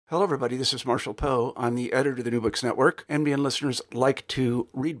Hello, everybody. This is Marshall Poe. I'm the editor of the New Books Network. NBN listeners like to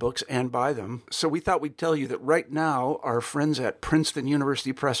read books and buy them. So we thought we'd tell you that right now, our friends at Princeton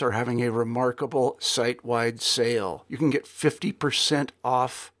University Press are having a remarkable site-wide sale. You can get 50%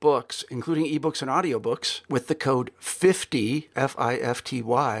 off books, including ebooks and audiobooks, with the code 50,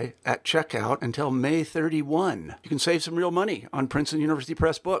 F-I-F-T-Y, at checkout until May 31. You can save some real money on Princeton University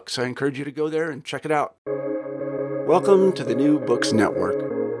Press books. I encourage you to go there and check it out. Welcome to the New Books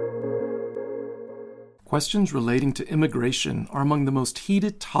Network. Questions relating to immigration are among the most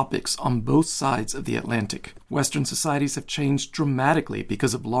heated topics on both sides of the Atlantic. Western societies have changed dramatically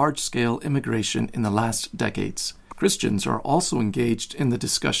because of large-scale immigration in the last decades. Christians are also engaged in the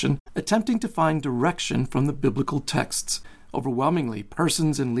discussion, attempting to find direction from the biblical texts. Overwhelmingly,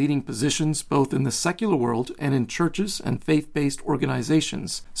 persons in leading positions both in the secular world and in churches and faith-based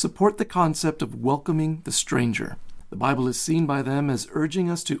organizations support the concept of welcoming the stranger. The Bible is seen by them as urging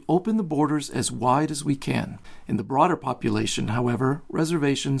us to open the borders as wide as we can. In the broader population, however,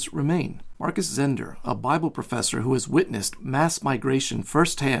 reservations remain. Marcus Zender, a Bible professor who has witnessed mass migration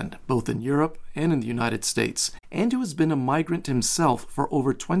firsthand, both in Europe and in the United States, and who has been a migrant himself for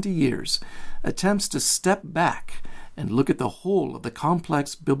over 20 years, attempts to step back and look at the whole of the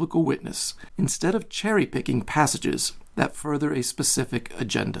complex biblical witness instead of cherry-picking passages that further a specific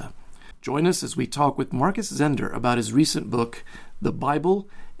agenda. Join us as we talk with Marcus Zender about his recent book, The Bible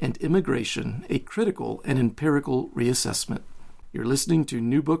and Immigration, a Critical and Empirical Reassessment. You're listening to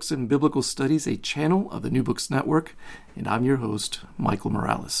New Books in Biblical Studies, a channel of the New Books Network, and I'm your host, Michael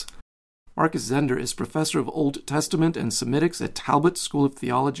Morales. Marcus Zender is professor of Old Testament and Semitics at Talbot School of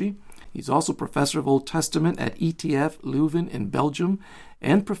Theology. He's also professor of Old Testament at ETF Leuven in Belgium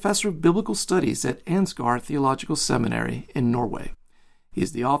and professor of Biblical Studies at Ansgar Theological Seminary in Norway. He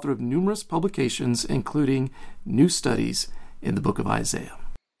is the author of numerous publications, including New Studies in the Book of Isaiah.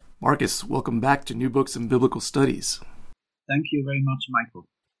 Marcus, welcome back to New Books in Biblical Studies. Thank you very much, Michael.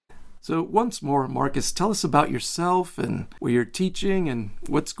 So once more, Marcus, tell us about yourself and where you're teaching and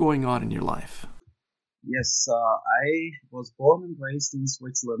what's going on in your life. Yes, I was born and raised in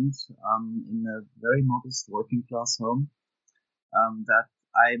Switzerland in a very modest working class home. That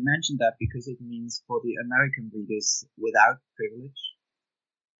I mentioned that because it means for the American readers without privilege.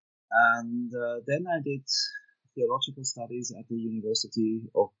 And then I did theological studies at the University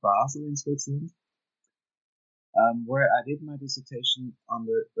of Basel in Switzerland, where I did my dissertation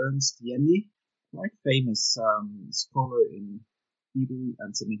under Ernst Jenny, quite famous scholar in Hebrew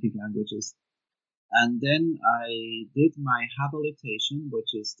and Semitic languages. And then I did my habilitation,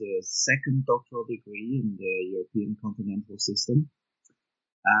 which is the second doctoral degree in the European continental system.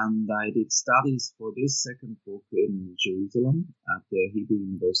 And I did studies for this second book in Jerusalem at the Hebrew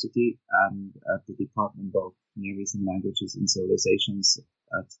University and at the Department of Near Eastern Languages and Civilizations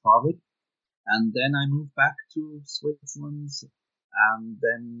at Harvard. And then I moved back to Switzerland, and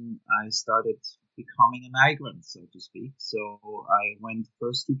then I started becoming a migrant, so to speak. So I went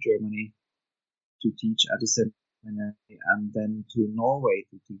first to Germany to teach at a seminary, and then to Norway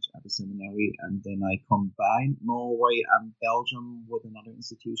to teach at a seminary, and then I combined Norway and Belgium with another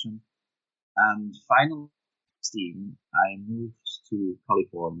institution, and finally I moved to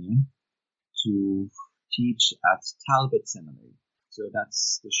California to teach at Talbot Seminary. So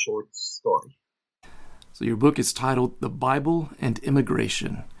that's the short story. So your book is titled The Bible and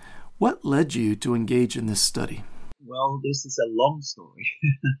Immigration. What led you to engage in this study? Well, this is a long story.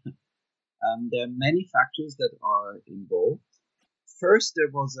 There are many factors that are involved. First,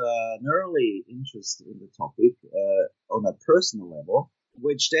 there was an early interest in the topic on a personal level,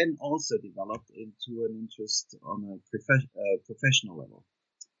 which then also developed into an interest on a professional level.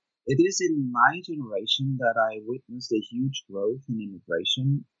 It is in my generation that I witnessed a huge growth in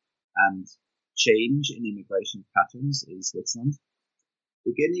immigration and change in immigration patterns in Switzerland,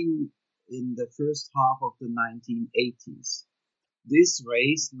 beginning in the first half of the 1980s. This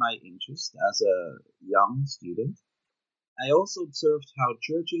raised my interest as a young student. I also observed how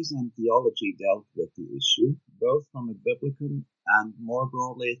churches and theology dealt with the issue, both from a biblical and more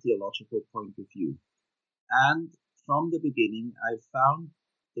broadly theological point of view. And from the beginning, I found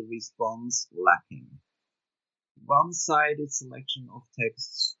the response lacking. One-sided selection of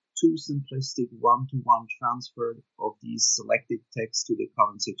texts, too simplistic one-to-one transfer of these selected texts to the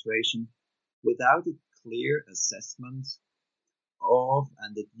current situation, without a clear assessment of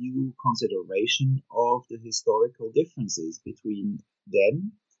and a due consideration of the historical differences between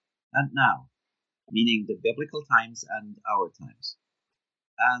then and now, meaning the biblical times and our times.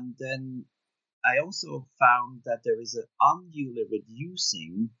 And then I also found that there is an unduly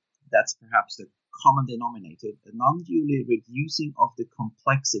reducing, that's perhaps the common denominator, an unduly reducing of the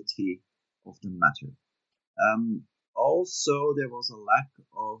complexity of the matter. Also, there was a lack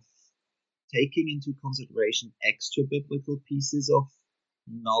of taking into consideration extra biblical pieces of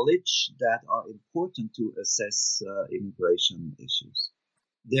knowledge that are important to assess immigration issues.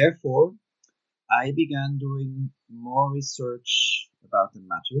 Therefore, I began doing more research about the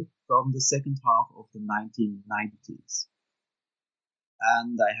matter from the second half of the 1990s.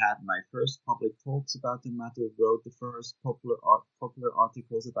 And I had my first public talks about the matter, wrote the first popular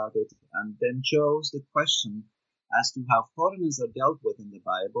articles about it, and then chose the question as to how foreigners are dealt with in the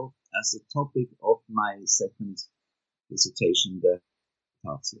Bible as the topic of my second dissertation, the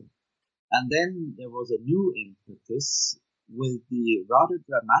dissertatio. And then there was a new impetus with the rather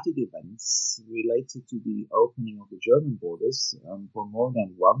dramatic events related to the opening of the German borders for more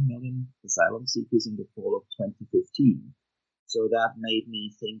than 1 million asylum seekers in the fall of 2015. So that made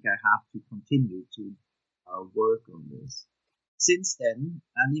me think I have to continue to work on this. Since then,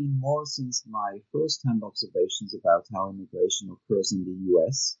 and even more since my first-hand observations about how immigration occurs in the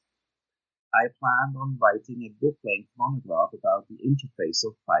US, I planned on writing a book-length monograph about the interface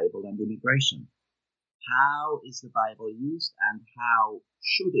of Bible and immigration. How is the Bible used and how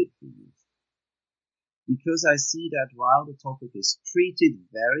should it be used? Because I see that while the topic is treated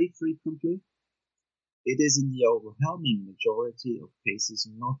very frequently, it is in the overwhelming majority of cases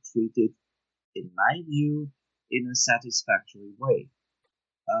not treated, in my view, in a satisfactory way.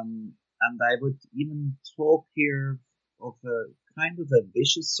 And I would even talk here of a kind of a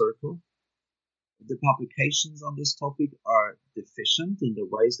vicious circle. The publications on this topic are deficient in the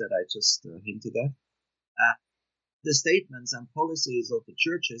ways that I just hinted at. The statements and policies of the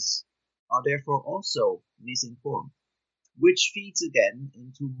churches are therefore also misinformed, which feeds again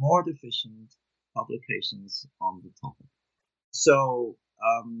into more deficient publications on the topic. So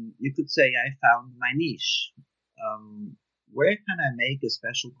you could say I found my niche. Where can I make a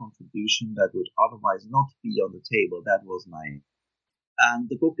special contribution that would otherwise not be on the table? That was my... And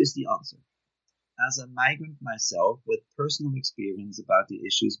the book is the answer. As a migrant myself with personal experience about the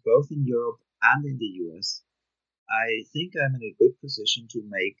issues both in Europe and in the US, I think I'm in a good position to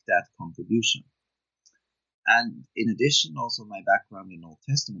make that contribution. And in addition, also my background in Old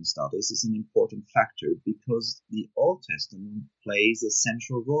Testament studies is an important factor because the Old Testament plays a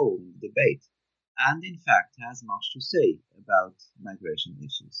central role in the debate and in fact has much to say about migration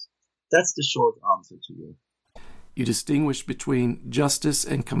issues. That's the short answer to you. You distinguish between justice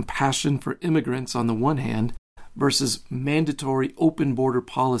and compassion for immigrants on the one hand versus mandatory open border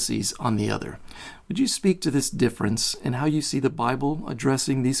policies on the other. Would you speak to this difference and how you see the Bible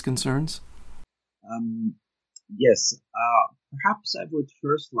addressing these concerns? Yes. Perhaps I would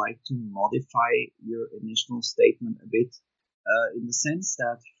first like to modify your initial statement a bit in the sense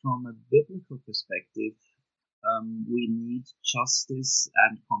that from a biblical perspective, we need justice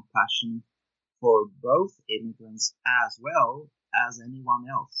and compassion for both immigrants as well as anyone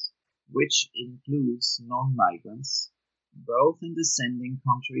else, which includes non-migrants, both in the sending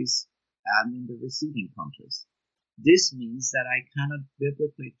countries and in the receiving countries. This means that I cannot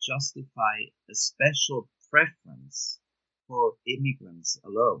biblically justify a special preference for immigrants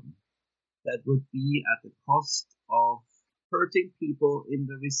alone. That would be at the cost of hurting people in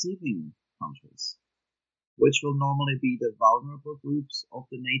the receiving countries, which will normally be the vulnerable groups of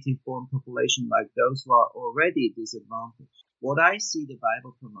the native-born population, like those who are already disadvantaged. What I see the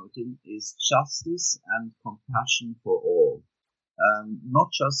Bible promoting is justice and compassion for all, not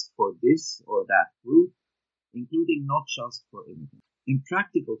just for this or that group, including not just for immigrants. In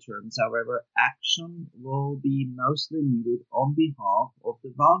practical terms, however, action will be mostly needed on behalf of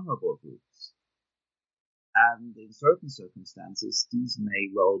the vulnerable groups. And in certain circumstances, these may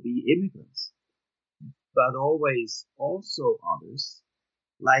well be immigrants, but always also others,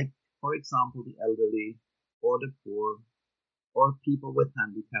 like, for example, the elderly, or the poor, or people with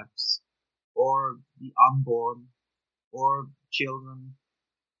handicaps, or the unborn, or children,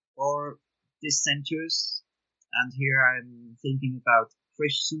 or dissenters. And here I'm thinking about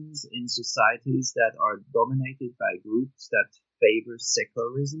Christians in societies that are dominated by groups that favor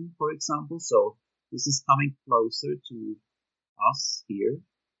secularism, for example. So this is coming closer to us here.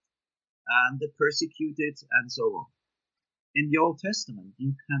 And the persecuted, and so on. In the Old Testament,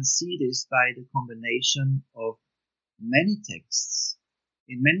 you can see this by the combination of many texts.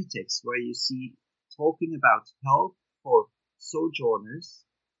 In many texts where you see talking about help for sojourners,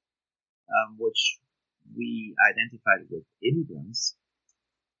 which we identified with immigrants,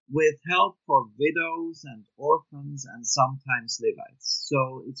 with help for widows and orphans and sometimes Levites.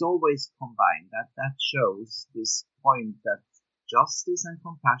 So it's always combined. That shows this point that justice and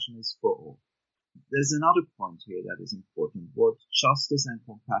compassion is for all. there's another point here that is important. What justice and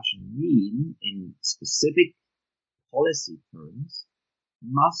compassion mean in specific policy terms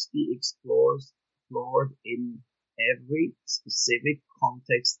must be explored in every specific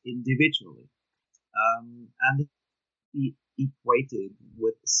context individually, and be equated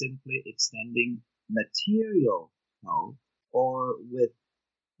with simply extending material help or with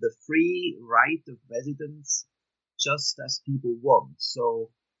the free right of residence just as people want. So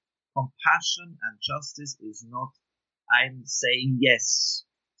compassion and justice is not I'm saying yes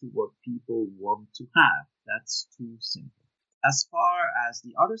to what people want to have. That's too simple. As far as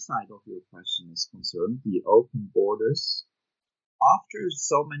the other side of your question is concerned, the open borders, after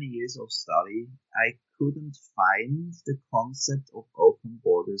so many years of study, I couldn't find the concept of open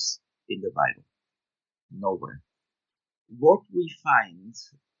borders in the Bible. Nowhere. What we find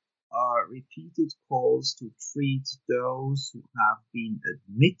are repeated calls to treat those who have been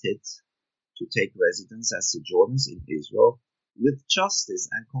admitted to take residence as sojourners in Israel with justice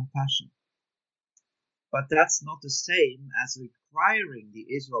and compassion. But that's not the same as requiring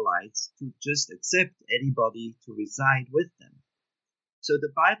the Israelites to just accept anybody to reside with them. So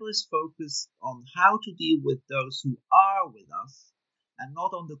the Bible is focused on how to deal with those who are with us and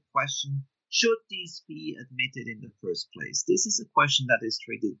not on the question, should these be admitted in the first place? This is a question that is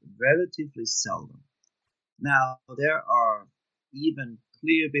treated relatively seldom. Now, there are even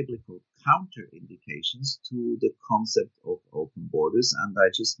clear biblical counter-indications to the concept of open borders, and I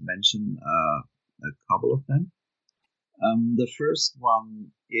just mentioned a couple of them. The first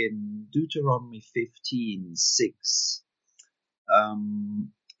one in Deuteronomy 15:6.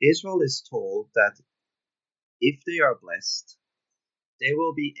 Israel is told that if they are blessed, they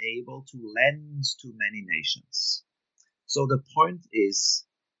will be able to lend to many nations. So the point is,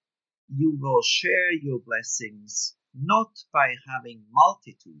 you will share your blessings not by having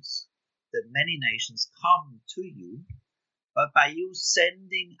multitudes, that many nations come to you, but by you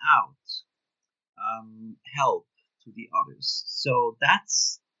sending out help to the others. So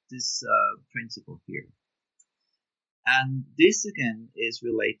that's this principle here. And this again is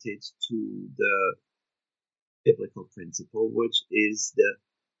related to the biblical principle, which is the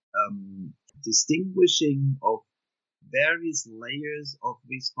distinguishing of various layers of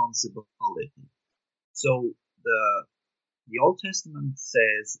responsibility. So the Old Testament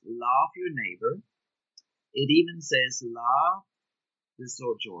says, love your neighbor. It even says, love the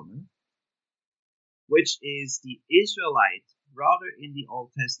sojourner, which is the Israelite brother in the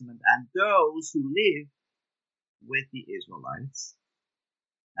Old Testament and those who live with the Israelites.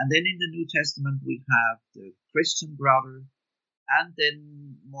 And then in the New Testament, we have the Christian brother, and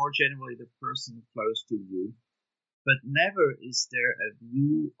then more generally the person close to you. But never is there a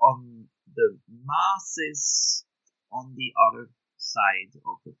view on the masses on the other side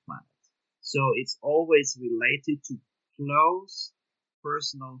of the planet. So it's always related to close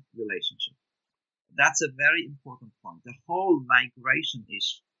personal relationship. That's a very important point. The whole migration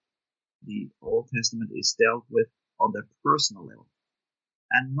issue, the Old Testament is dealt with on the personal level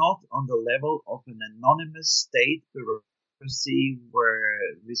and not on the level of an anonymous state bureaucracy where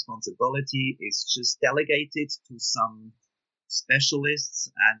responsibility is just delegated to some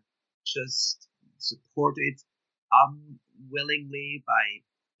specialists and just supported unwillingly by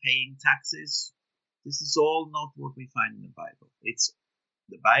paying taxes. This is all not what we find in the Bible. It's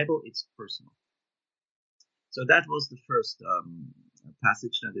personal. So that was the first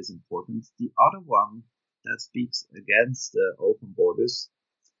passage that is important. The other one that speaks against open borders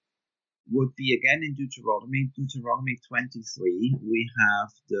would be again in Deuteronomy 23. We have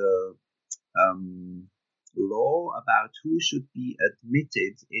the law about who should be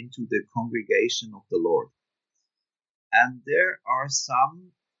admitted into the congregation of the Lord. And there are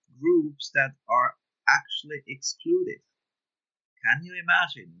some groups that are actually excluded. Can you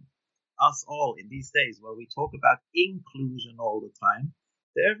imagine us all in these days where we talk about inclusion all the time?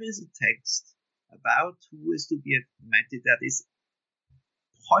 There is a text about who is to be admitted that is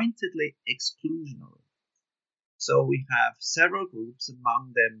pointedly exclusionary. So we have several groups,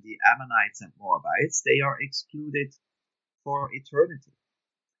 among them the Ammonites and Moabites. They are excluded for eternity.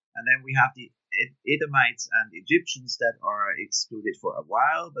 And then we have the Edomites and Egyptians that are excluded for a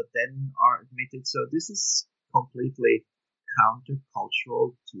while, but then are admitted. So this is completely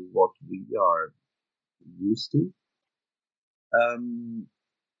countercultural to what we are used to. And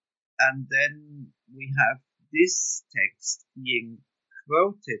then we have this text being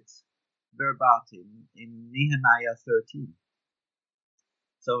quoted verbatim in Nehemiah 13.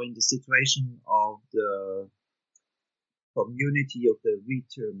 So in the situation of the community of the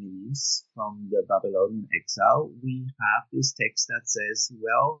returnees from the Babylonian exile, we have this text that says,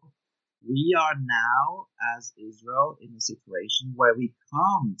 well, We are now, as Israel, in a situation where we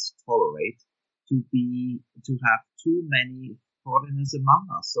can't tolerate to have too many foreigners among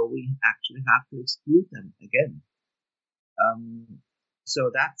us. So we actually have to exclude them again.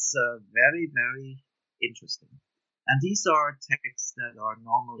 So that's very, very interesting. And these are texts that are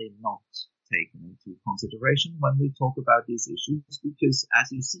normally not taken into consideration when we talk about these issues, because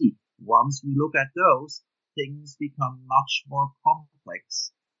as you see, once we look at those, things become much more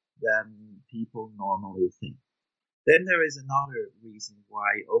complex than people normally think. Then there is another reason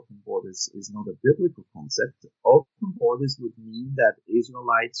why open borders is not a biblical concept. Open borders would mean that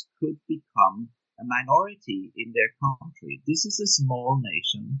Israelites could become a minority in their country. This is a small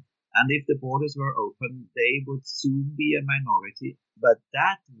nation, and if the borders were open, they would soon be a minority, but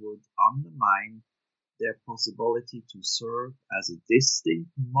that would undermine their possibility to serve as a distinct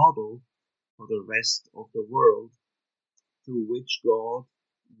model for the rest of the world, through which God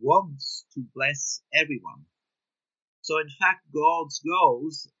wants to bless everyone. So in fact, God's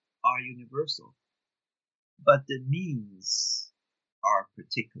goals are universal, but the means are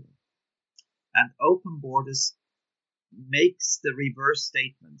particular. And open borders makes the reverse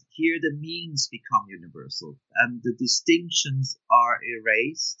statement. Here the means become universal and the distinctions are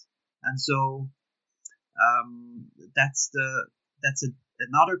erased. And so that's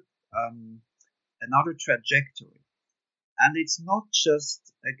another trajectory. And it's not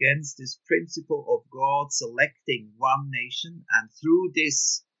just against this principle of God selecting one nation and through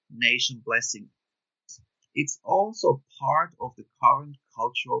this nation blessing. It's also part of the current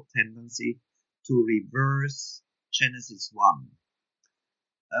cultural tendency to reverse Genesis 1.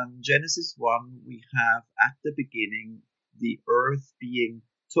 Genesis 1, we have at the beginning the earth being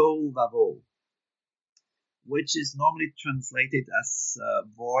tohu vavohu, which is normally translated as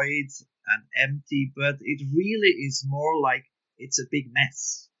void and empty, but it really is more like it's a big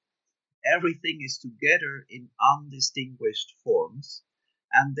mess. Everything is together in undistinguished forms,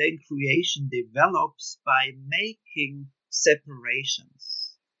 and then creation develops by making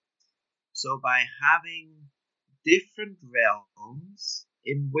separations. So by having different realms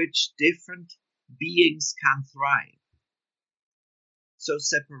in which different beings can thrive. So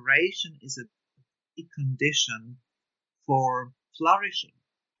separation is a condition for flourishing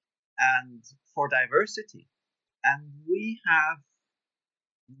and for diversity. And we have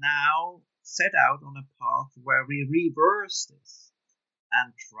now set out on a path where we reverse this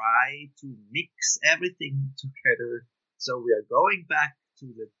and try to mix everything together. So we are going back to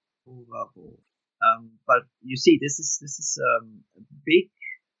the level. But you see, this is a big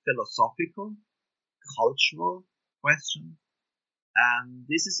philosophical, cultural question, and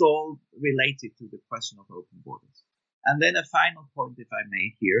this is all related to the question of open borders. And then a final point, if I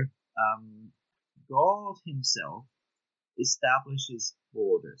may, here. God himself establishes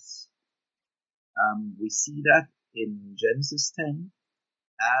borders. We see that in Genesis 10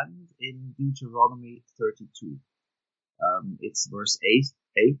 and in Deuteronomy 32. It's verse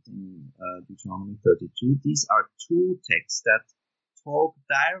 8 in Deuteronomy 32. These are two texts that talk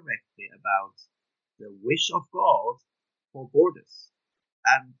directly about the wish of God for borders.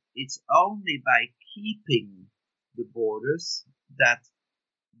 And it's only by keeping the borders that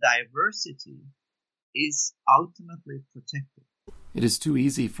diversity is ultimately protected. It is too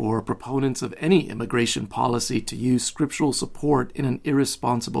easy for proponents of any immigration policy to use scriptural support in an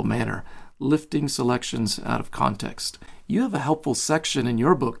irresponsible manner, lifting selections out of context. You have a helpful section in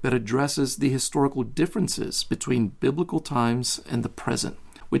your book that addresses the historical differences between biblical times and the present,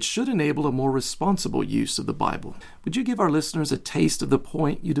 which should enable a more responsible use of the Bible. Would you give our listeners a taste of the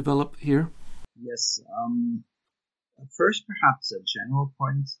point you develop here? Yes. First, perhaps a general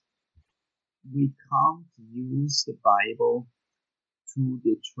point. We can't use the Bible to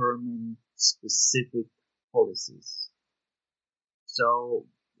determine specific policies. So,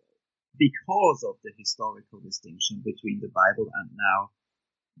 because of the historical distinction between the Bible and now,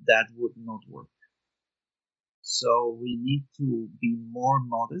 that would not work. So we need to be more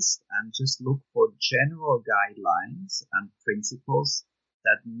modest and just look for general guidelines and principles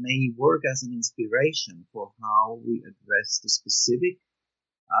that may work as an inspiration for how we address the specific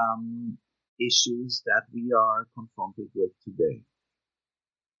issues that we are confronted with today.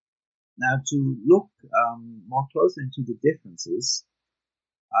 Now, to look more closely into the differences,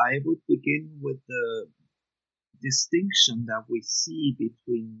 I would begin with the distinction that we see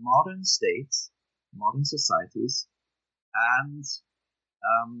between modern states, modern societies, and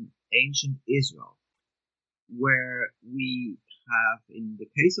ancient Israel, where we have, in the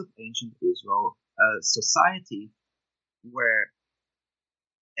case of ancient Israel, a society where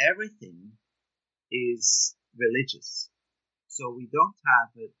everything is religious. So we don't have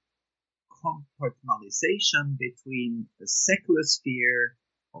compartmentalization between the secular sphere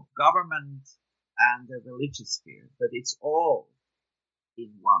of government and the religious sphere, but it's all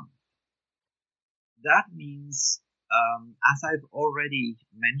in one. That means, as I've already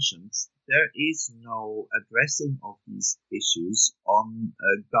mentioned, there is no addressing of these issues on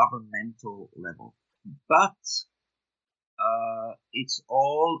a governmental level, but it's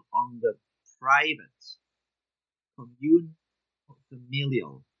all on the private, communal,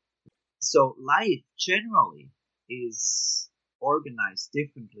 familial. So life generally is organized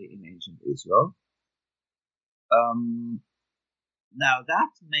differently in ancient Israel. Now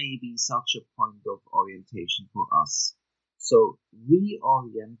that may be such a point of orientation for us. So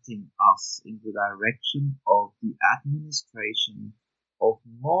reorienting us in the direction of the administration of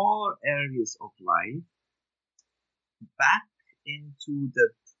more areas of life back into the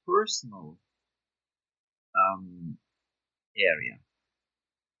personal area.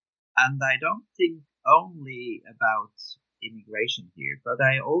 And I don't think only about immigration here, but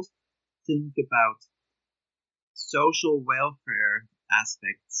I also think about social welfare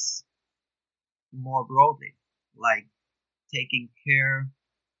aspects more broadly, like taking care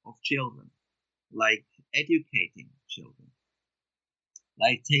of children, like educating children,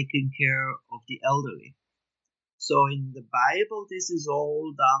 like taking care of the elderly. So in the Bible, this is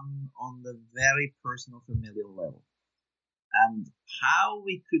all done on the very personal, familial level. And how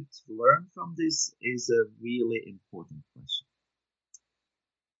we could learn from this is a really important question.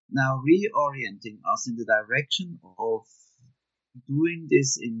 Now, reorienting us in the direction of doing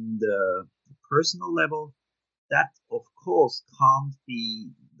this in the personal level, that of course can't be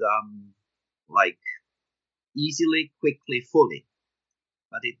done like easily, quickly, fully,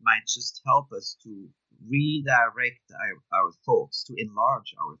 but it might just help us to redirect our thoughts, to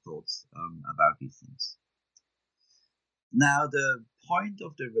enlarge our thoughts about these things. Now, the point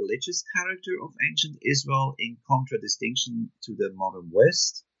of the religious character of ancient Israel in contradistinction to the modern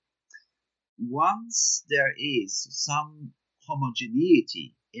West, once there is some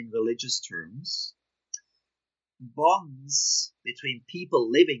homogeneity in religious terms, bonds between people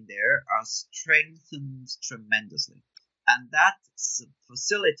living there are strengthened tremendously. And that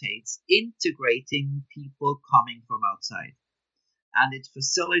facilitates integrating people coming from outside. And it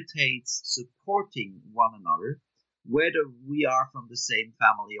facilitates supporting one another, whether we are from the same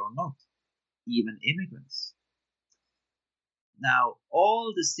family or not, even immigrants. Now,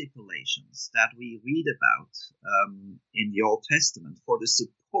 all the stipulations that we read about in the Old Testament for the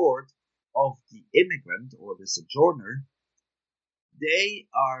support of the immigrant or the sojourner, they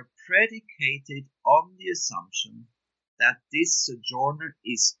are predicated on the assumption that this sojourner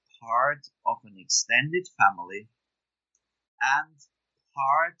is part of an extended family and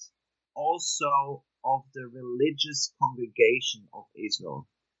part also of the religious congregation of Israel.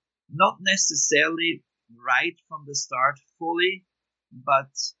 Not necessarily right from the start fully,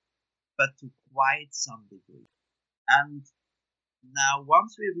 but to quite some degree. And now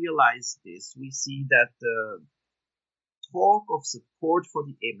once we realize this, we see that the talk of support for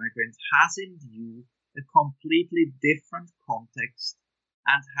the immigrant has in view a completely different context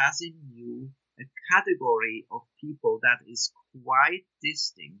and has in view a category of people that is quite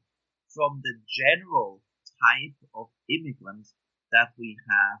distinct from the general type of immigrant that we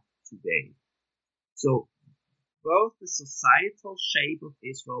have today. So both the societal shape of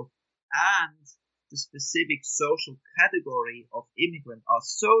Israel and the specific social category of immigrant are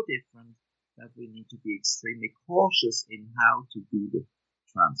so different that we need to be extremely cautious in how to do the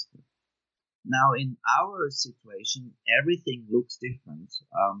transfer. Now, in our situation, everything looks different.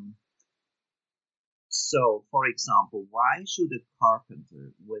 So, for example, why should a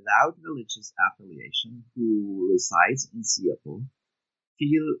carpenter without religious affiliation who resides in Seattle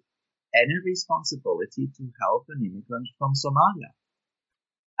feel any responsibility to help an immigrant from Somalia?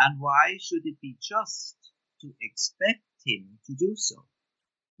 And why should it be just to expect him to do so?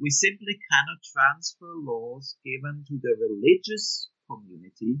 We simply cannot transfer laws given to the religious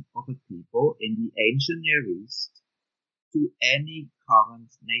community of a people in the ancient Near East to any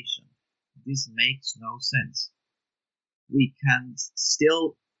current nation. This makes no sense. We can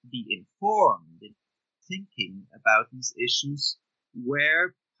still be informed in thinking about these issues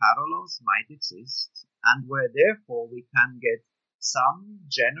where parallels might exist and where therefore we can get some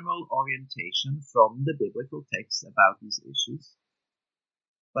general orientation from the biblical text about these issues.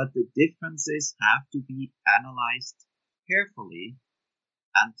 But the differences have to be analyzed carefully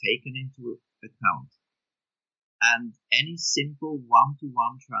and taken into account. And any simple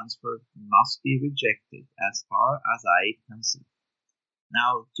one-to-one transfer must be rejected as far as I can see.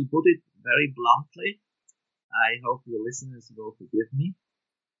 Now, to put it very bluntly, I hope your listeners will forgive me.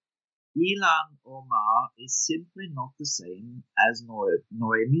 Ilan Omar is simply not the same as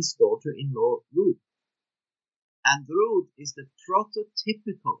Noemi's daughter-in-law Ruth. And Ruth is the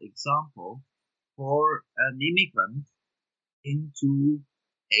prototypical example for an immigrant into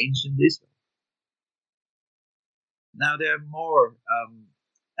ancient Israel. Now, there are more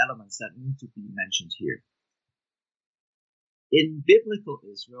elements that need to be mentioned here. In biblical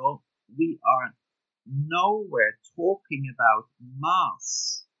Israel, we are nowhere talking about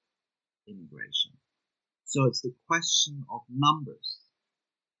mass immigration. So it's the question of numbers.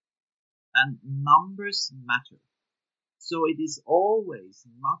 And numbers matter. So it is always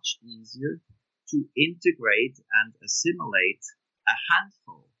much easier to integrate and assimilate a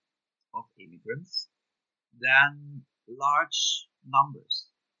handful of immigrants than large numbers.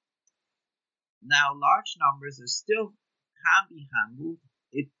 Now, large numbers are still can be handled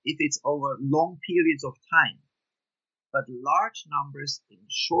if it's over long periods of time. But large numbers in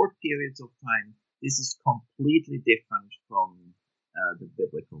short periods of time, this is completely different from the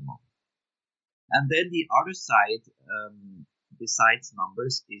biblical model. And then the other side, besides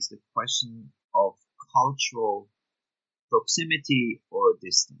numbers, is the question of cultural proximity or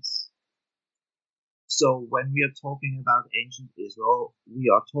distance. So when we are talking about ancient Israel, we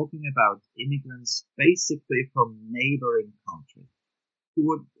are talking about immigrants basically from neighboring countries who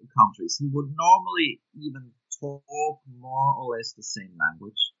would normally even talk more or less the same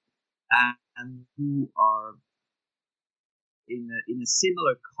language and who are in a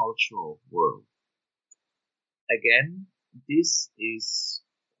similar cultural world. Again, this is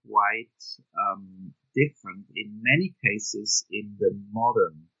quite different in many cases in the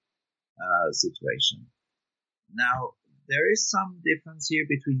modern situation. Now, there is some difference here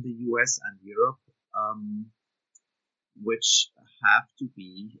between the US and Europe, which have to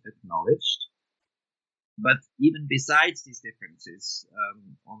be acknowledged. But even besides these differences,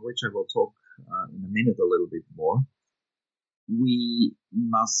 on which I will talk in a minute a little bit more, we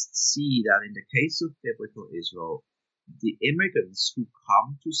must see that in the case of biblical Israel, the immigrants who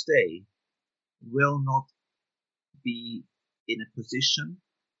come to stay will not be in a position,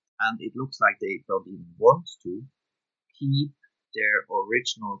 and it looks like they don't even want to, keep their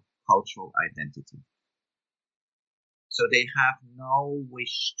original cultural identity. So they have no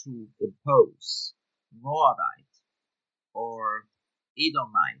wish to impose Moabite or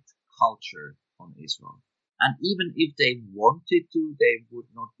Edomite culture on Israel. And even if they wanted to, they would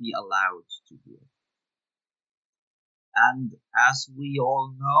not be allowed to do it. And as we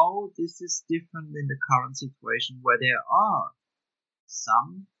all know, this is different in the current situation where there are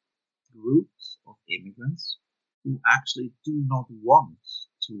some groups of immigrants who actually do not want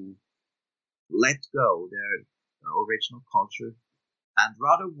to let go their original culture and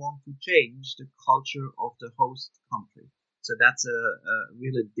rather want to change the culture of the host country. So that's a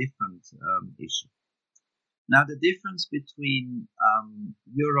really different issue. Now, the difference between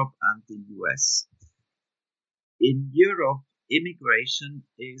Europe and the US. In Europe, immigration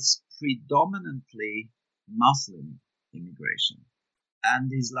is predominantly Muslim immigration.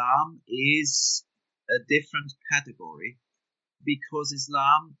 And Islam is a different category because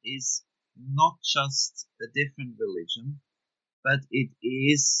Islam is not just a different religion, but it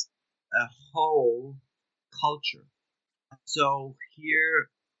is a whole culture. So here,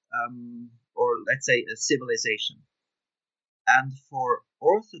 or let's say a civilization. And for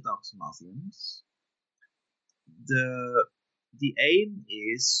Orthodox Muslims, the aim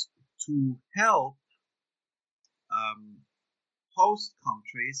is to help host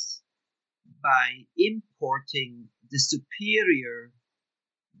countries by importing the superior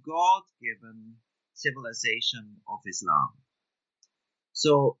God-given civilization of Islam.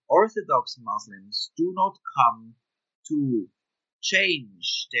 So Orthodox Muslims do not come to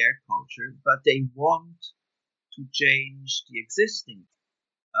change their culture, but they want to change the existing.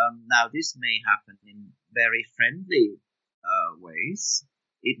 Now, this may happen in very friendly ways.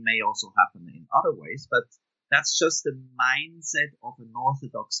 It may also happen in other ways, but that's just the mindset of an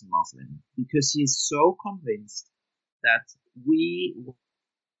Orthodox Muslim, because he is so convinced that we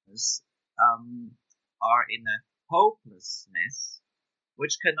are in a hopeless mess,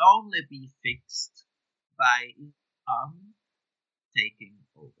 which can only be fixed by taking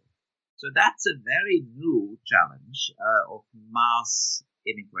over. So that's a very new challenge of mass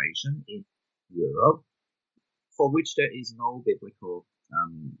immigration in Europe, for which there is no biblical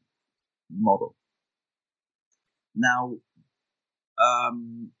model. Now,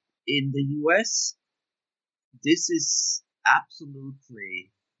 in the US, this is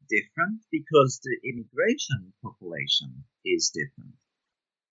absolutely different because the immigration population is different.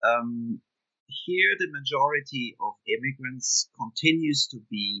 here the majority of immigrants continues to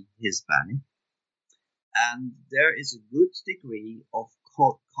be Hispanic, and there is a good degree of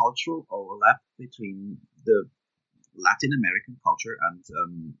cultural overlap between the Latin American culture and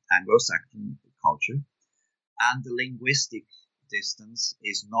Anglo-Saxon culture, and the linguistic distance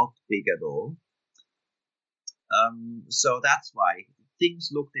is not big at all. So that's why things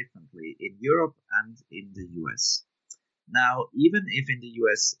look differently in Europe and in the US. Now, even if in the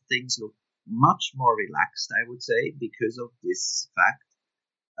US things look much more relaxed, I would say, because of this fact,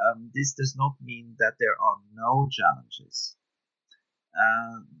 this does not mean that there are no challenges.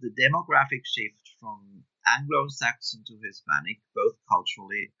 The demographic shift from Anglo-Saxon to Hispanic, both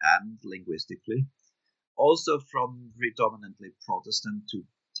culturally and linguistically, also from predominantly Protestant to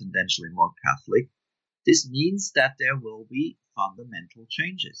tendentially more Catholic, this means that there will be fundamental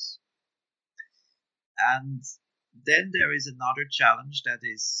changes. And then there is another challenge that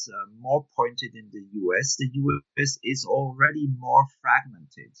is more pointed in the US. The US is already more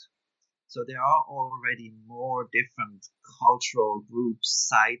fragmented. So there are already more different cultural groups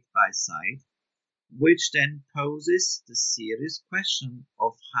side by side, which then poses the serious question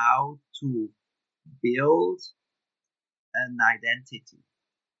of how to build an identity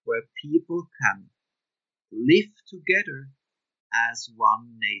where people can live together as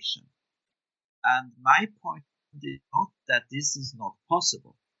one nation. And my point is not that this is not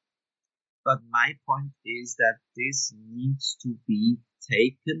possible, but my point is that this needs to be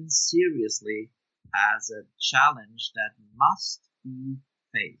taken seriously as a challenge that must be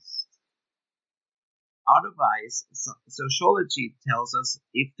faced. Otherwise, sociology tells us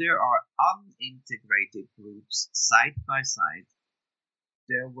if there are unintegrated groups side by side,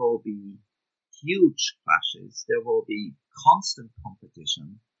 there will be huge clashes, there will be constant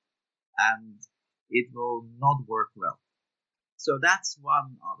competition, and it will not work well. So that's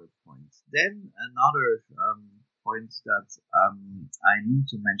one other point. Then another point that I need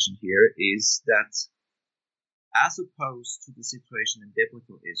to mention here is that as opposed to the situation in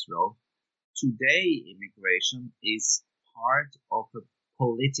biblical Israel, today immigration is part of a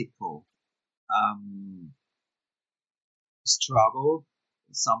political struggle.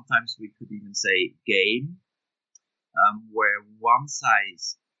 Sometimes we could even say game, where one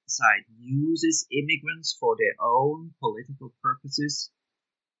side uses immigrants for their own political purposes.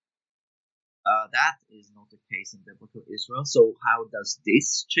 That is not the case in biblical Israel. So how does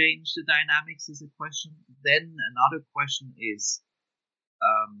this change the dynamics is a question. Then another question is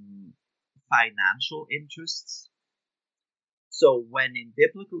financial interests. So when in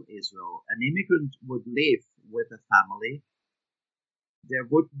biblical Israel, an immigrant would live with a family, there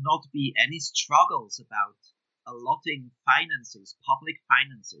would not be any struggles about allotting finances, public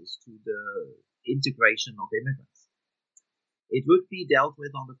finances, to the integration of immigrants. It would be dealt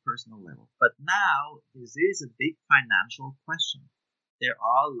with on the personal level. But now this is a big financial question. There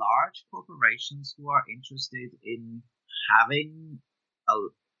are large corporations who are interested in having a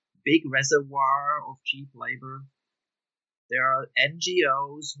big reservoir of cheap labor. There are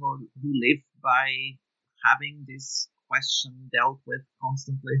NGOs who live by having this question dealt with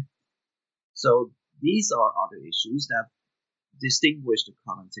constantly. So these are other issues that distinguish the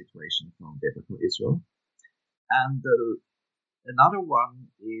current situation from biblical Israel. And another one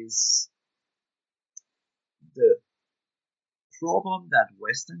is the problem that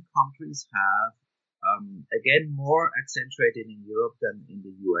Western countries have, again, more accentuated in Europe than in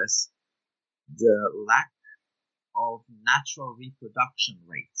the US, the lack of natural reproduction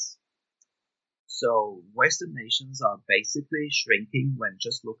rates. So Western nations are basically shrinking when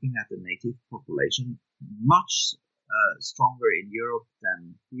just looking at the native population, much stronger in Europe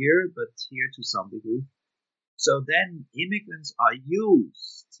than here, but here to some degree. So then immigrants are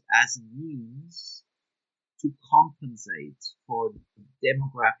used as a means to compensate for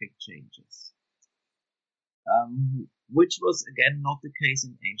demographic changes, which was again not the case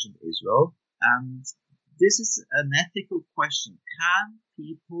in ancient Israel. And this is an ethical question. Can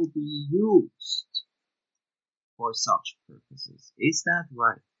people be used for such purposes? Is that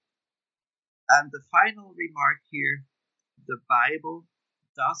right? And the final remark here, the Bible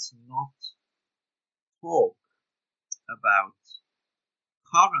does not talk about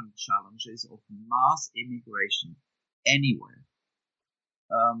current challenges of mass immigration anywhere.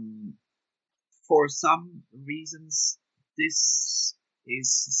 For some reasons, this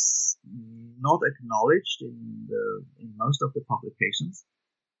is not acknowledged in most of the publications.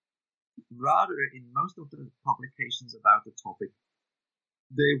 Rather, in most of the publications about the topic,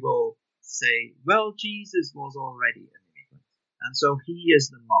 they will say, well, Jesus was already an immigrant, and so he is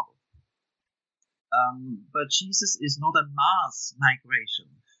the model. But Jesus is not a mass migration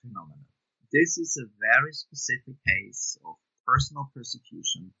phenomenon. This is a very specific case of personal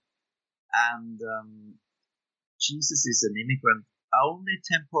persecution, and Jesus is an immigrant only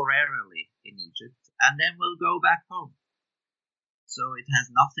temporarily in Egypt, and then will go back home. So it has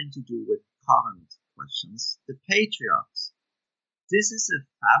nothing to do with current questions. The patriarchs, this is a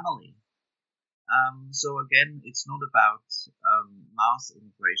family. So again, it's not about mass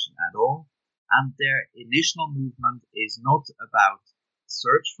immigration at all. And their initial movement is not about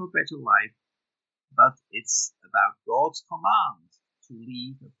search for better life, but it's about God's command to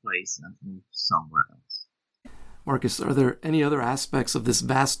leave a place and move somewhere else. Marcus, are there any other aspects of this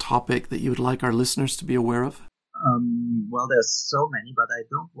vast topic that you would like our listeners to be aware of? Well, there's so many, but I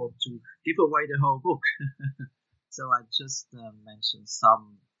don't want to give away the whole book. So I just mentioned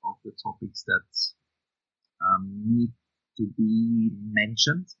some of the topics that need to be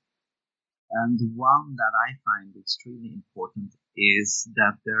mentioned. And one that I find extremely important is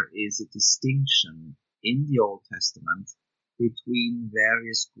that there is a distinction in the Old Testament between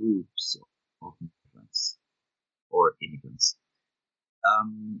various groups of migrants or immigrants.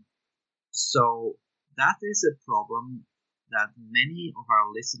 So that is a problem that many of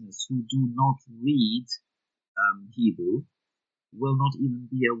our listeners who do not read Hebrew will not even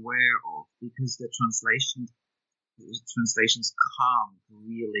be aware of, because the translations can't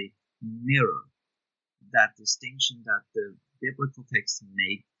really mirror that distinction that the biblical text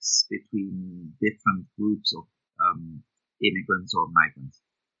makes between different groups of immigrants or migrants.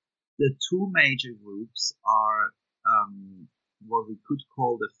 The two major groups are what we could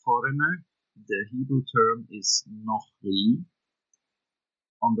call the foreigner. The Hebrew term is nochri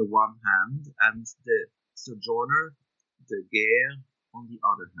on the one hand, and the sojourner, the ger, on the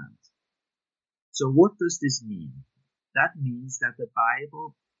other hand. So what does this mean? That means that the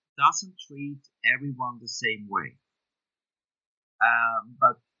Bible doesn't treat everyone the same way,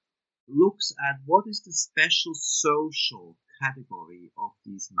 but looks at what is the special social category of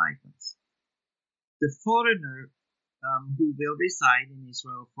these migrants. The foreigner who will reside in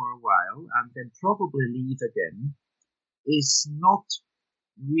Israel for a while and then probably leave again is not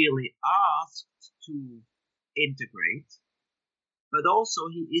really asked to integrate, but also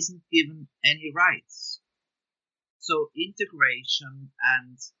he isn't given any rights. So integration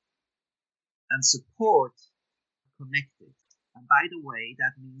and support are connected. And by the way,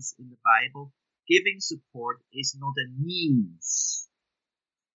 that means in the Bible, giving support is not a means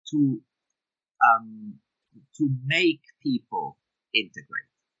to make people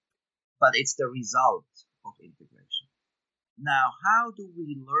integrate, but it's the result of integration. Now, how do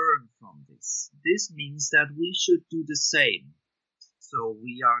we learn from this? This means that we should do the same. So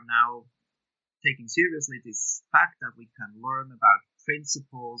we are now taking seriously this fact that we can learn about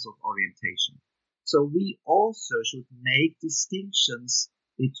principles of orientation. So we also should make distinctions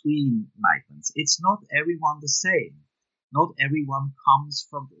between migrants. It's not everyone the same. Not everyone comes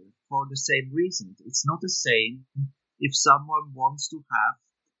for the same reason. It's not the same if someone wants to have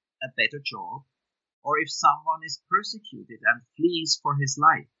a better job or if someone is persecuted and flees for his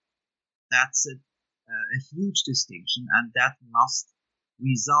life. That's a huge distinction, and that must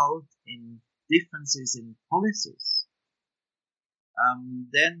result in differences in policies.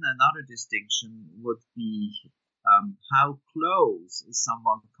 Then another distinction would be how close is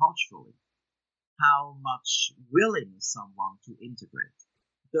someone culturally? How much willing is someone to integrate?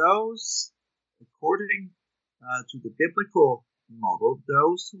 Those, according to the biblical model,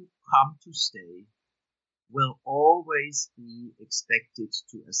 those who come to stay will always be expected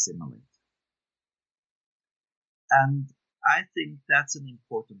to assimilate. And I think that's an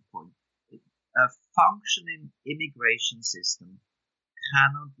important point. A functioning immigration system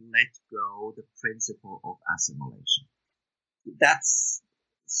cannot let go the principle of assimilation. That's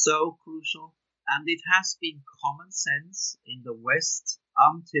so crucial, and it has been common sense in the West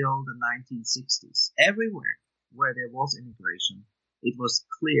until the 1960s. Everywhere where there was immigration, it was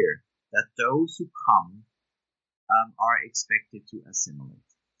clear that those who come are expected to assimilate.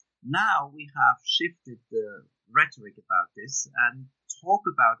 Now we have shifted the rhetoric about this and talk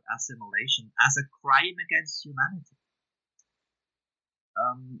about assimilation as a crime against humanity.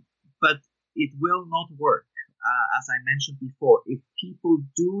 But it will not work. As I mentioned before, if people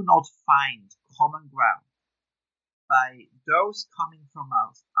do not find common ground by those coming from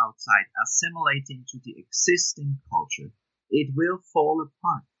outside assimilating to the existing culture, it will fall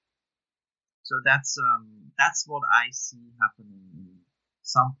apart. So that's what I see happening in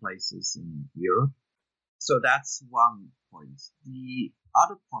some places in Europe. So that's one point. The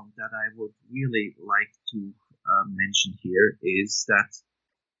other point that I would really like to mention here is that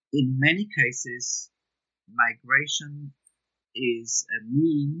in many cases, migration is a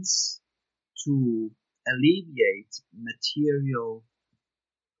means to alleviate material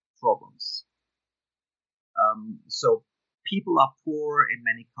problems. So people are poor in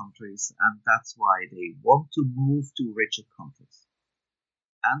many countries, and that's why they want to move to richer countries.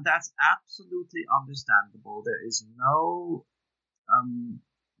 And that's absolutely understandable. There's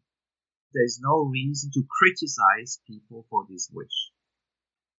no reason to criticize people for this wish.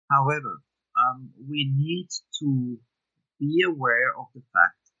 However, we need to be aware of the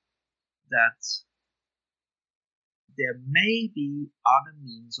fact that there may be other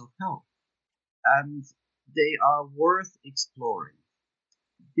means of help, and they are worth exploring,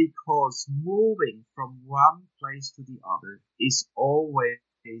 because moving from one place to the other is always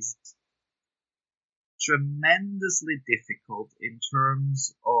tremendously difficult in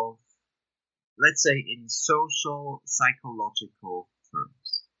terms of, let's say, in social, psychological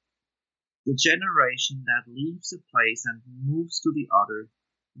terms. The generation that leaves a place and moves to the other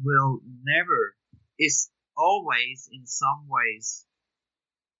is always in some ways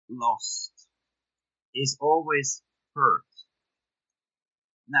lost, is always hurt.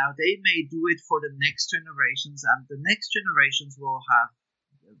 Now, they may do it for the next generations, and the next generations will have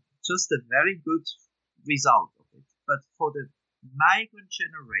just a very good result of it. But for the migrant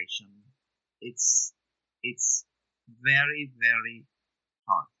generation, it's very, very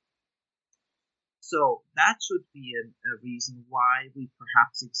hard. So that should be a reason why we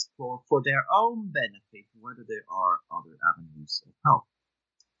perhaps explore for their own benefit whether there are other avenues of help.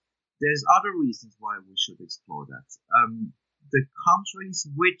 There's other reasons why we should explore that. The countries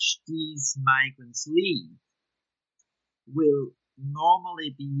which these migrants leave will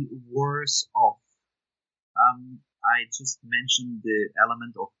normally be worse off. I just mentioned the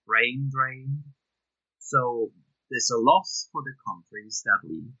element of brain drain. So there's a loss for the countries that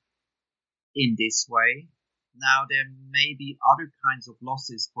leave in this way. Now, there may be other kinds of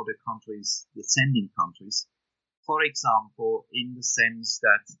losses for the countries, the sending countries. For example, in the sense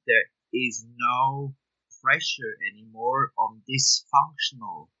that there is no pressure anymore on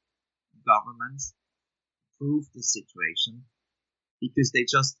dysfunctional governments to improve the situation, because they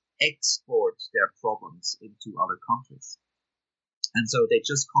just export their problems into other countries. And so they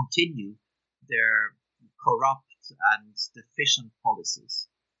just continue their corrupt and deficient policies.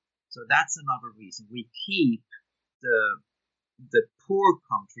 So that's another reason we keep the poor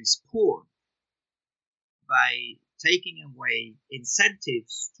countries poor by taking away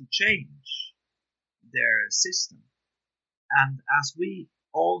incentives to change their system. And as we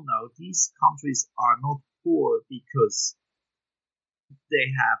all know, these countries are not poor because they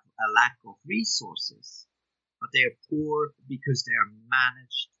have a lack of resources, but they are poor because they are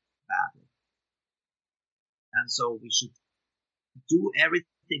managed badly. And so we should do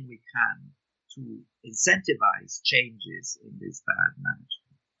everything we can to incentivize changes in this bad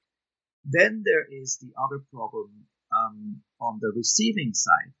management. Then there is the other problem on the receiving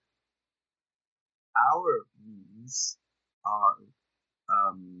side. Our means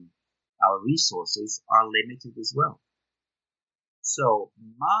our resources are limited as well. So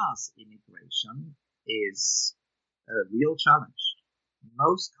mass immigration is a real challenge.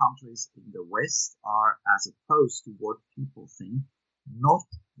 Most countries in the West are, as opposed to what people think, not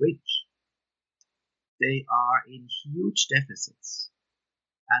rich. They are in huge deficits.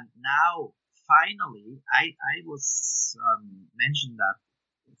 And now, finally, I was mentioned that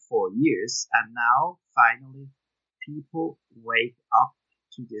for years, and now, finally, people wake up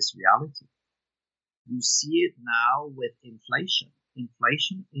to this reality. You see it now with inflation.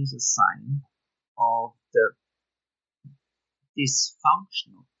 Inflation is a sign of the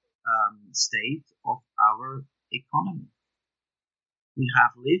dysfunctional state of our economy. We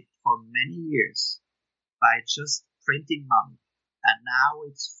have lived for many years by just printing money, and now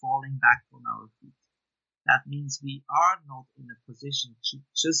it's falling back on our feet. That means we are not in a position to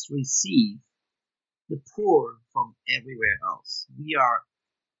just receive the poor from everywhere else. We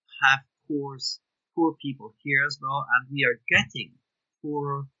have poor people here as well, and we are getting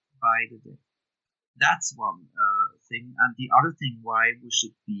poorer by the day. That's one thing. And the other thing why we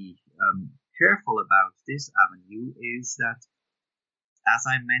should be careful about this avenue is that, as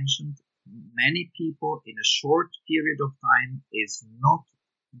I mentioned, many people in a short period of time is not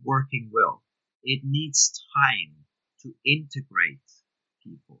working well. It needs time to integrate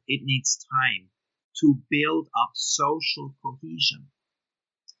people. It needs time to build up social cohesion.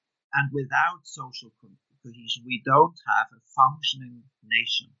 And without social cohesion, we don't have a functioning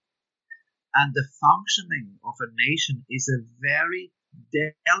nation. And the functioning of a nation is a very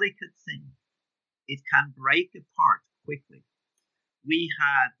delicate thing. It can break apart quickly. We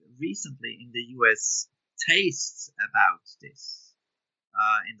had recently in the US tastes about this.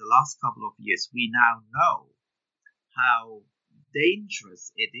 in the last couple of years, we now know how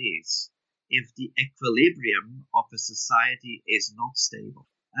dangerous it is if the equilibrium of a society is not stable.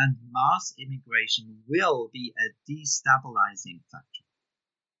 And mass immigration will be a destabilizing factor.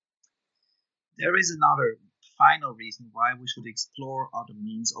 There is another final reason why we should explore other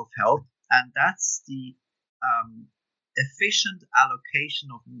means of help, and that's the efficient allocation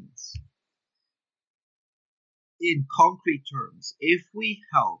of means. In concrete terms, if we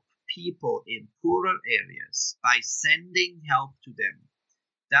help people in poorer areas by sending help to them,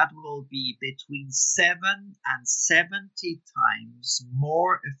 that will be between 7 and 70 times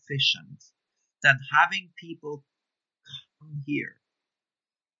more efficient than having people come here.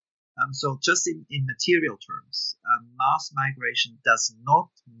 So just in material terms, mass migration does not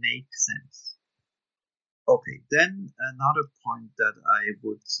make sense. Okay, then another point that I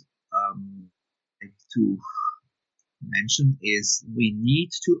would like to mention is we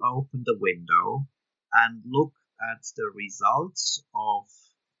need to open the window and look at the results of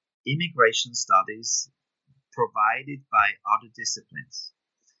immigration studies provided by other disciplines.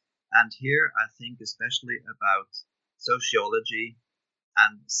 And here I think especially about sociology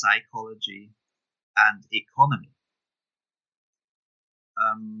and psychology and economy.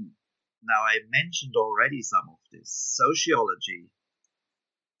 Now I mentioned already some of this. Sociology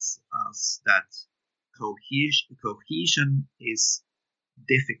says that cohesion is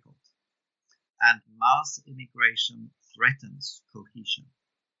difficult and mass immigration threatens cohesion.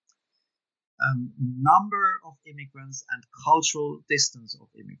 Number of immigrants and cultural distance of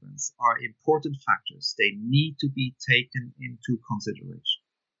immigrants are important factors. They need to be taken into consideration.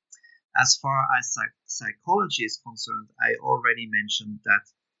 As far as psychology is concerned, I already mentioned that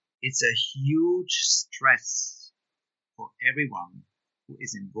it's a huge stress for everyone who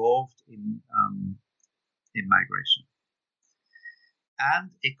is involved in migration. And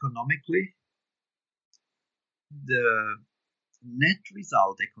economically, the net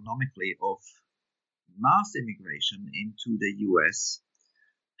result economically of mass immigration into the US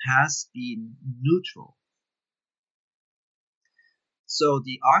has been neutral. So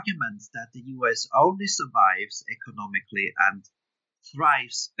the argument that the US only survives economically and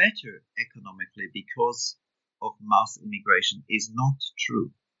thrives better economically because of mass immigration is not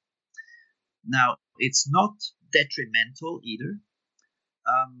true. Now, it's not detrimental either,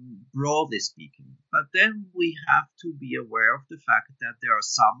 broadly speaking. But then we have to be aware of the fact that there are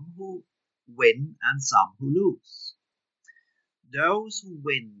some who win and some who lose. Those who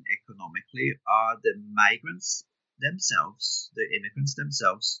win economically are the migrants themselves, the immigrants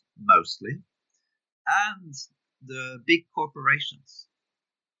themselves mostly, and the big corporations.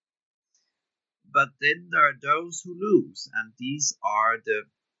 But then there are those who lose, and these are the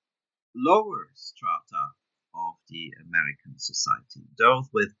lower strata of the American society, those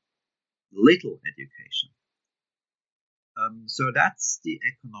with little education. So that's the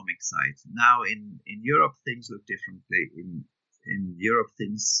economic side. Now in Europe, things look differently. In Europe,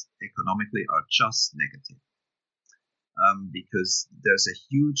 things economically are just negative. Because there's a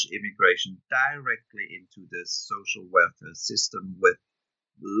huge immigration directly into the social welfare system with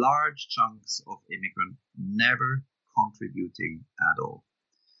large chunks of immigrants never contributing at all.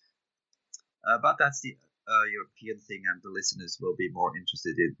 But that's the European thing, and the listeners will be more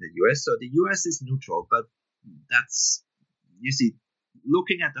interested in the US. So the US is neutral, but that's, you see,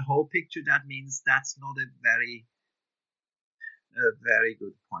 looking at the whole picture, that means that's not a very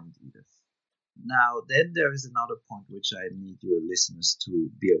good point either. Now, then there is another point which I need your listeners to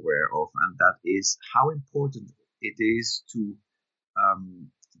be aware of, and that is how important it is to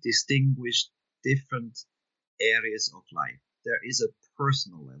distinguish different areas of life. There is a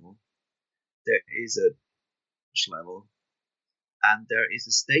personal level, there is a church level, and there is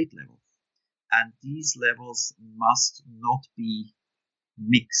a state level. And these levels must not be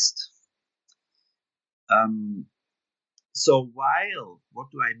mixed. So what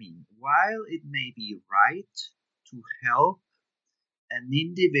do I mean? While it may be right to help an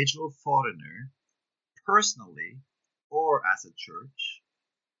individual foreigner personally or as a church,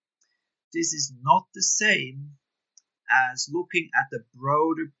 this is not the same as looking at the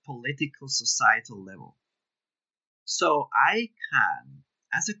broader political societal level. So I can,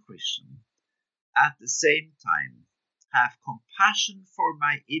 as a Christian, at the same time have compassion for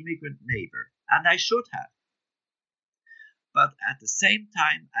my immigrant neighbor, and I should have. But at the same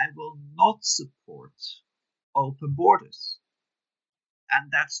time, I will not support open borders. And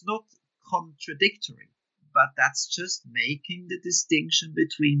that's not contradictory, but that's just making the distinction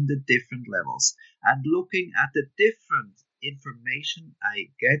between the different levels and looking at the different information I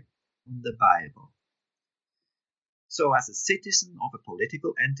get from the Bible. So as a citizen of a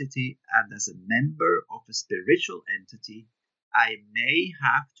political entity and as a member of a spiritual entity, I may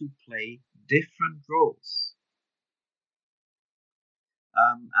have to play different roles.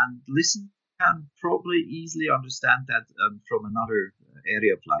 And listen can probably easily understand that from another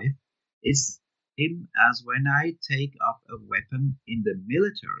area of life. It's same as when I take up a weapon in the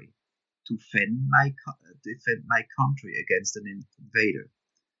military to defend my country against an invader.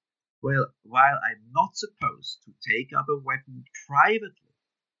 Well, while I'm not supposed to take up a weapon privately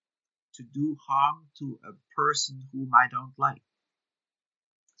to do harm to a person whom I don't like.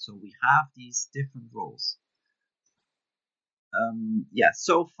 So we have these different roles.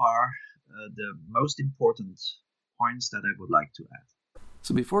 So far, the most important points that I would like to add.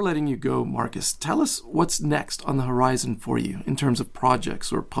 So before letting you go, Marcus, tell us what's next on the horizon for you in terms of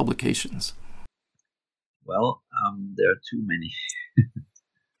projects or publications. Well, there are too many.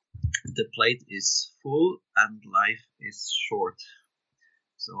 The plate is full and life is short.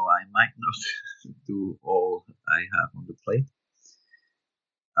 So I might not do all I have on the plate.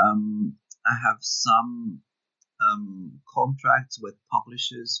 I have some contracts with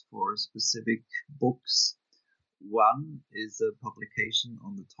publishers for specific books. One is a publication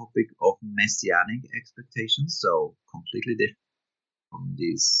on the topic of messianic expectations, so completely different from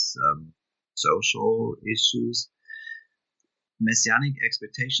these social issues. Messianic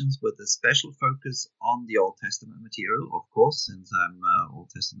expectations with a special focus on the Old Testament material, of course, since I'm an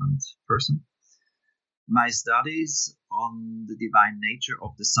Old Testament person. My studies on the divine nature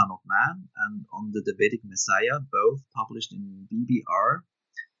of the Son of Man and on the Davidic Messiah, both published in BBR,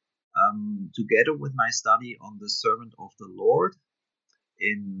 together with my study on the servant of the Lord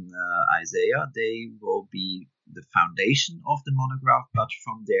in Isaiah, they will be the foundation of the monograph, but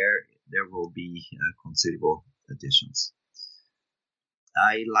from there will be considerable additions.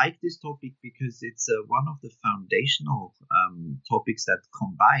 I like this topic because it's one of the foundational topics that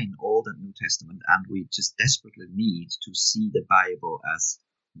combine Old and New Testament, and we just desperately need to see the Bible as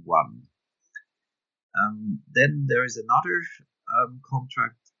one. Then there is another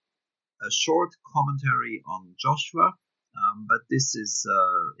contract, a short commentary on Joshua, but this is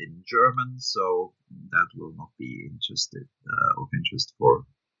in German, so that will not be of interest for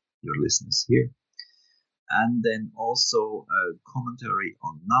your listeners here. And then also a commentary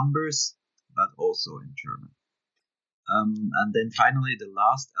on Numbers, but also in German. And then finally, the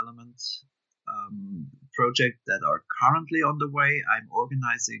last element project that are currently on the way. I'm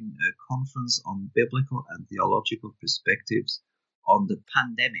organizing a conference on biblical and theological perspectives on the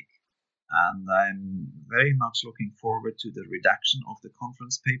pandemic. And I'm very much looking forward to the redaction of the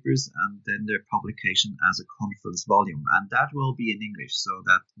conference papers and then their publication as a conference volume. And that will be in English, so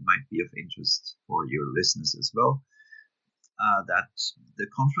that might be of interest for your listeners as well. That the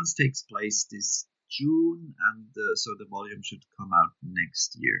conference takes place this June, and so the volume should come out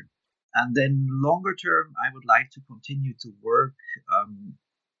next year. And then longer term, I would like to continue to work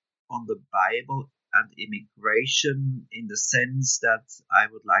on the Bible and immigration, in the sense that I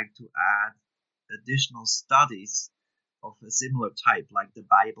would like to add additional studies of a similar type, like the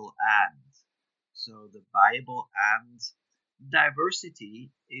Bible and. So the Bible and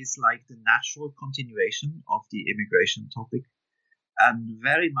diversity is like the natural continuation of the immigration topic, and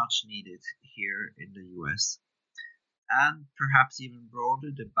very much needed here in the US. And perhaps even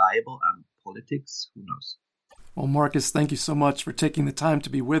broader, the Bible and politics, who knows? Well, Marcus, thank you so much for taking the time to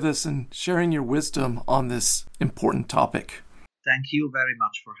be with us and sharing your wisdom on this important topic. Thank you very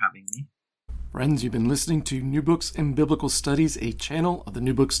much for having me. Friends, you've been listening to New Books in Biblical Studies, a channel of the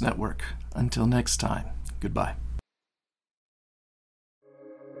New Books Network. Until next time, goodbye.